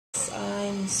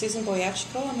Susan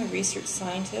Boyetchko. I'm a research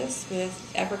scientist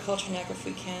with Agriculture and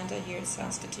Agri-Food Canada here at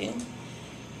Saskatoon,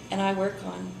 and I work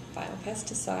on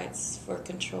biopesticides for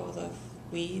control of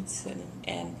weeds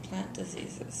and plant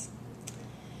diseases.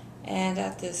 And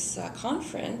at this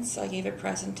conference, I gave a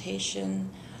presentation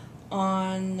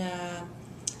on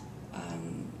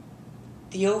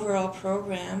the overall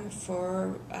program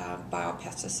for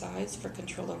biopesticides for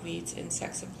control of weeds,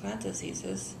 insects, and plant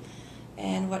diseases,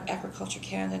 and what Agriculture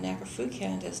Canada and Agri-Food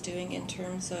Canada is doing in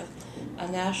terms of a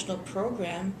national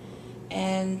program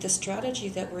and the strategy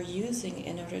that we're using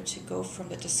in order to go from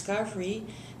the discovery,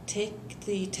 take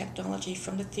the technology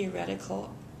from the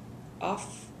theoretical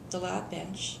off the lab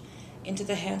bench into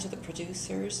the hands of the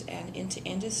producers and into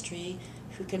industry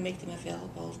who can make them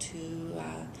available to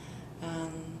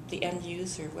the end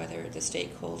user, whether the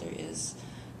stakeholder is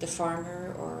the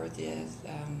farmer or the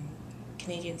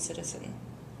Canadian citizen.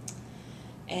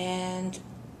 And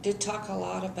did talk a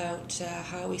lot about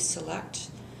how we select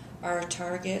our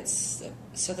targets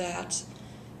so that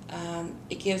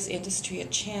it gives industry a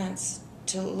chance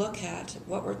to look at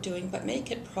what we're doing, but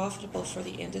make it profitable for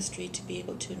the industry to be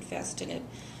able to invest in it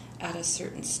at a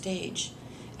certain stage.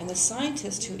 And the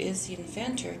scientist who is the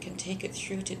inventor can take it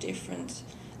through to different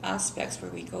aspects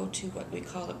where we go to what we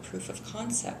call a proof of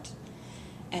concept.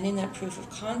 And in that proof of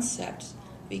concept,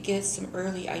 we get some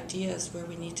early ideas where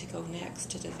we need to go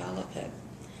next to develop it.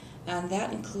 And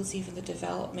that includes even the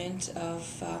development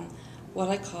of what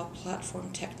I call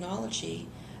platform technology,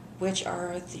 which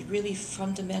are the really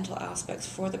fundamental aspects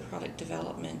for the product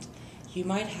development. You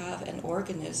might have an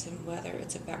organism, whether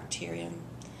it's a bacterium,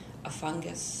 a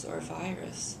fungus, or a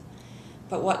virus.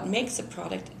 But what makes a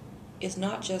product is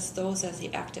not just those as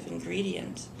the active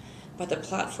ingredient, but the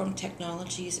platform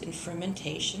technologies in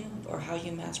fermentation, or how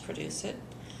you mass produce it,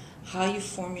 how you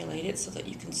formulate it so that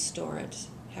you can store it,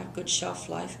 have good shelf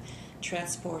life,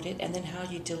 transport it, and then how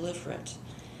you deliver it.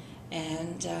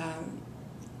 And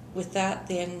with that,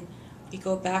 then we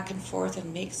go back and forth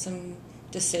and make some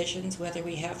decisions whether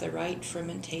we have the right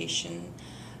fermentation,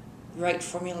 right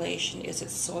formulation. Is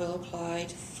it soil applied,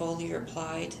 foliar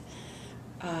applied?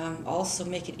 Also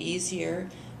make it easier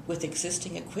with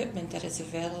existing equipment that is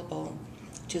available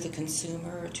to the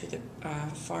consumer or to the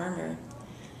farmer.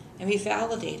 And we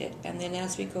validate it, and then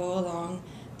as we go along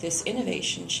this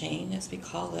innovation chain, as we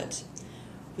call it,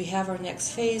 we have our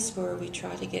next phase where we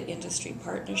try to get industry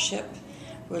partnership.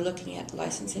 We're looking at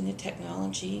licensing the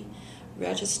technology,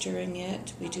 registering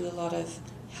it. We do a lot of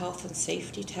health and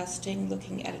safety testing,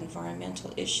 looking at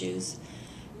environmental issues,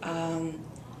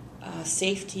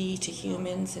 safety to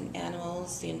humans and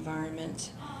animals, the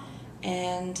environment,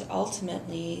 and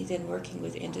ultimately then working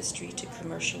with industry to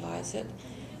commercialize it,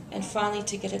 and finally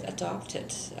to get it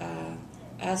adopted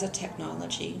as a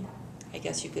technology, I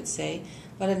guess you could say,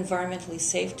 but environmentally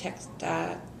safe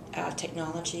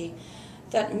technology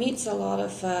that meets a lot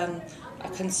of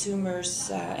consumers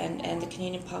and the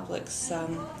Canadian public's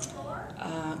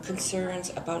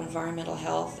concerns about environmental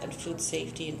health and food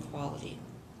safety and quality.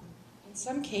 In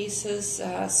some cases,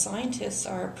 scientists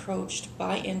are approached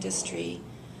by industry,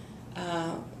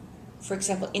 for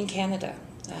example, in Canada,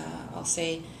 I'll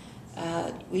say,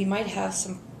 we might have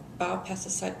some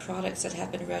biopesticide products that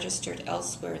have been registered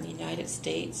elsewhere in the United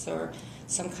States or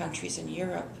some countries in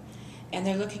Europe, and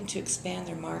they're looking to expand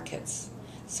their markets,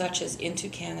 such as into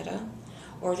Canada,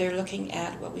 or they're looking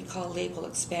at what we call label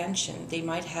expansion. They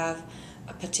might have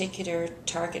a particular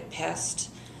target pest,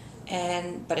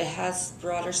 but it has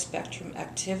broader spectrum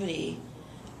activity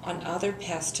on other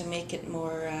pests to make it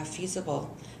more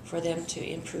feasible for them to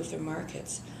improve their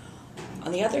markets.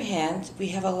 On the other hand, we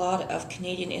have a lot of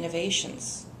Canadian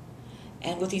innovations.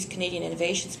 And with these Canadian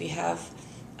innovations, we have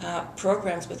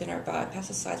programs within our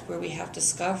biopesticides where we have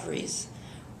discoveries.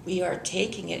 We are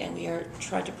taking it and we are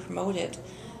trying to promote it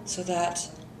so that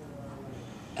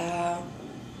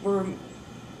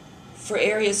for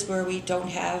areas where we don't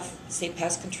have, say,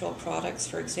 pest control products,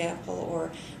 for example,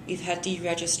 or we've had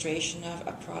deregistration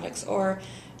of products, or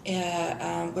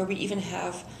where we even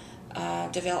have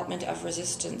development of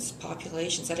resistance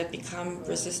populations that have become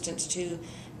resistant to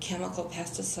chemical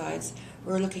pesticides.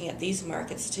 We're looking at these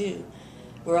markets too.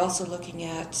 We're also looking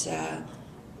at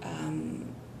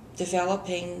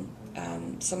developing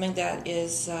something that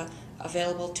is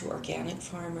available to organic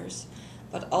farmers.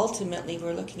 But ultimately,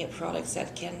 we're looking at products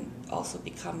that can also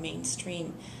become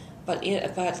mainstream. But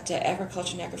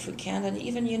Agriculture and Agri-Food Canada and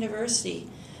even university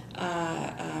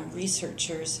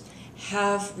researchers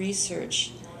have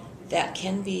research that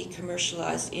can be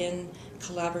commercialized in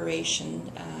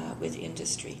collaboration with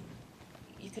industry.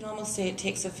 You can almost say it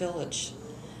takes a village.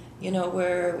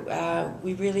 where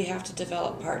we really have to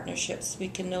develop partnerships. We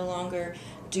can no longer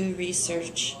do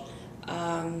research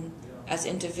as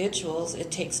individuals.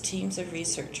 It takes teams of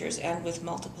researchers and with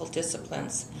multiple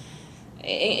disciplines,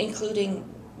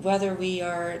 including whether we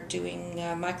are doing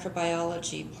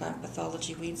microbiology, plant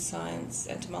pathology, weed science,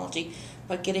 entomology,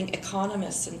 but getting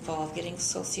economists involved, getting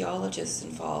sociologists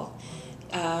involved,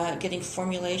 getting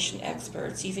formulation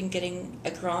experts, even getting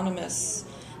agronomists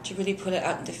to really put it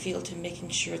out in the field to making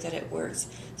sure that it works.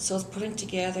 So it's putting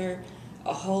together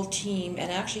a whole team,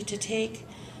 and actually to take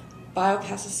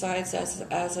biopesticides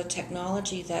as a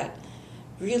technology that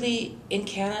really in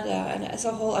Canada and as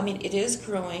a whole, I mean, it is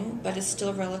growing, but it's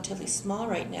still relatively small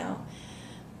right now.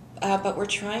 But we're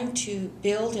trying to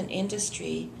build an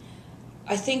industry.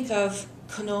 I think of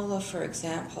canola, for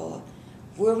example,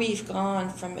 where we've gone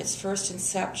from its first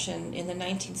inception in the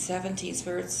 1970s,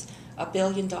 where it's $1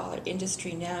 billion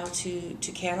industry now to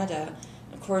Canada,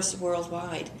 of course,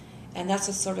 worldwide. And that's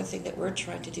the sort of thing that we're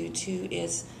trying to do too,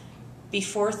 is be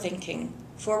forward thinking,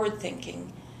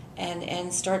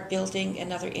 and start building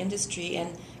another industry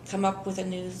and come up with a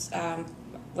new,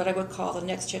 what I would call the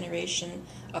next generation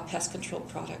of pest control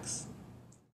products.